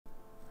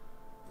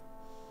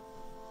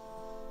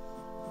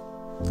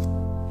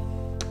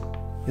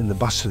in the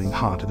bustling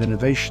heart of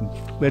innovation,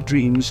 where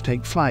dreams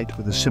take flight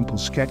with a simple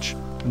sketch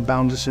and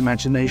boundless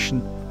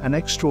imagination, an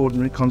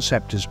extraordinary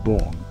concept is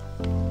born.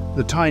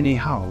 The tiny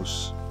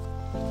house.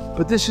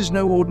 But this is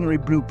no ordinary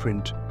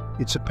blueprint.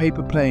 It's a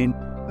paper plane,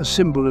 a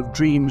symbol of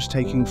dreams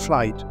taking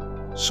flight,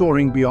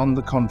 soaring beyond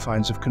the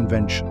confines of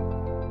convention.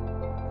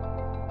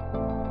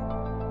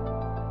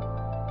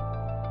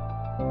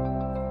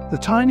 The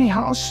tiny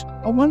house,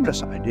 a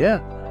wondrous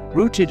idea,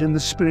 rooted in the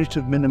spirit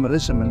of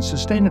minimalism and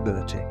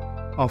sustainability,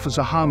 offers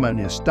a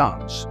harmonious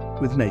dance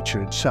with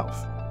nature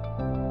itself.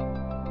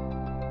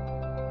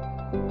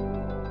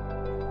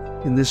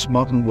 In this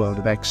modern world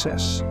of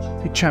excess,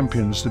 it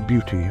champions the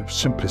beauty of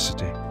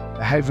simplicity,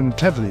 a haven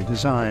cleverly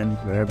designed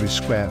where every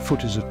square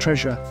foot is a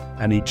treasure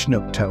and each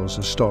nook tells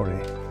a story.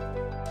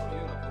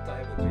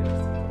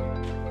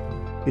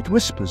 It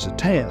whispers a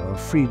tale of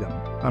freedom,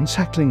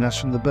 unsettling us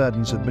from the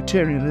burdens of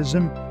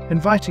materialism,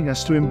 inviting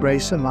us to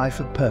embrace a life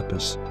of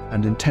purpose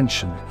and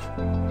intention.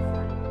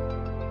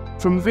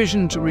 From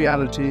vision to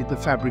reality, the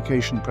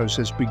fabrication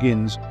process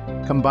begins,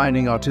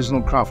 combining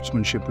artisanal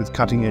craftsmanship with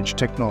cutting-edge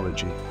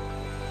technology.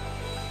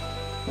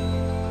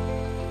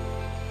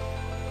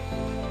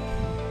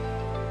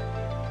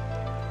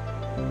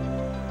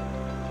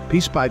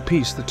 Piece by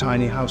piece, the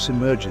tiny house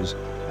emerges,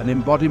 an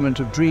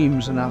embodiment of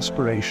dreams and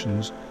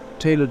aspirations,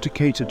 tailored to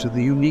cater to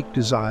the unique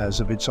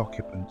desires of its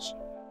occupants.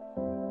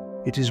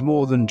 It is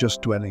more than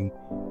just dwelling.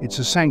 It's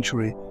a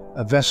sanctuary,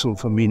 a vessel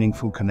for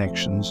meaningful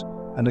connections,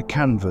 and a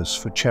canvas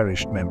for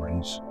cherished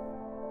memories.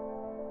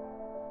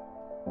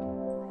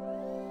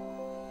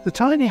 The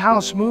tiny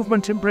house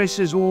movement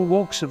embraces all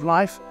walks of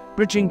life,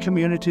 bridging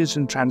communities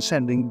and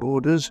transcending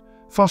borders,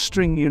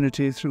 fostering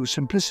unity through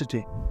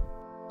simplicity.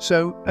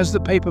 So, as the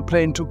paper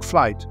plane took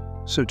flight,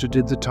 so too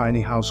did the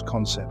tiny house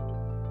concept,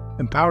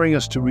 empowering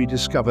us to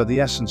rediscover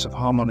the essence of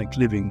harmonic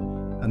living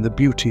and the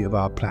beauty of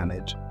our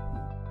planet.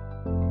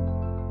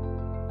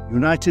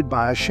 United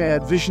by a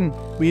shared vision,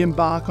 we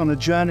embark on a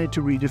journey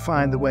to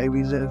redefine the way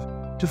we live,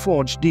 to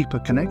forge deeper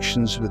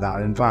connections with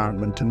our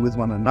environment and with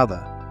one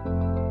another.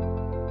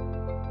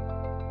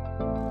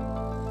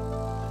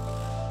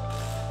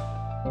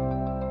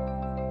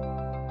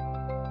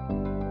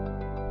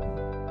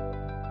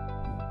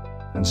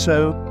 And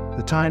so,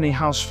 the tiny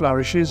house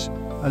flourishes,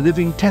 a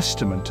living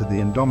testament to the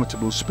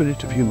indomitable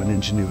spirit of human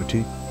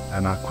ingenuity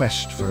and our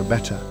quest for a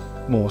better,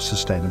 more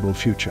sustainable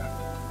future.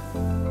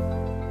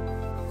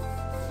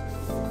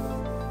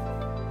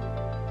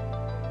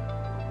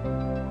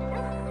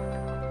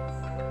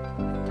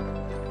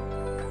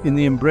 In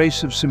the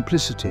embrace of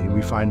simplicity,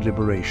 we find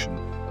liberation.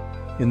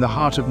 In the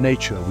heart of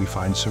nature, we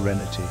find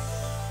serenity.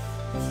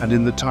 And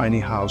in the tiny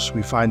house,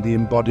 we find the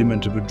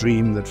embodiment of a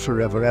dream that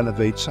forever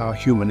elevates our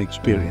human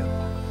experience.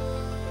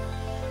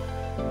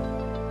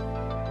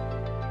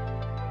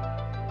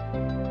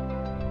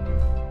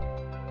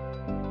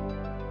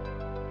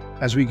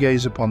 As we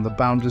gaze upon the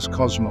boundless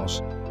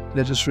cosmos,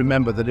 let us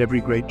remember that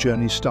every great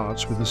journey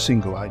starts with a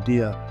single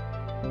idea,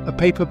 a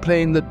paper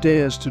plane that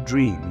dares to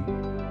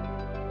dream.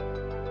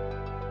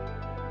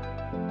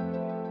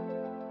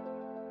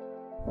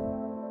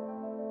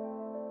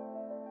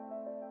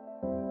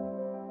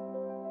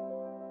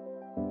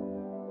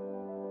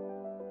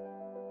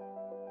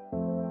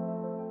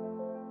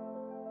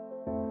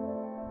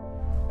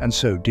 And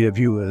so, dear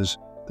viewers,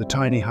 the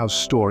tiny house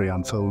story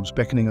unfolds,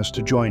 beckoning us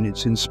to join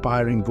its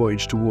inspiring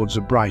voyage towards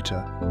a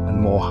brighter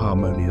and more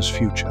harmonious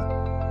future.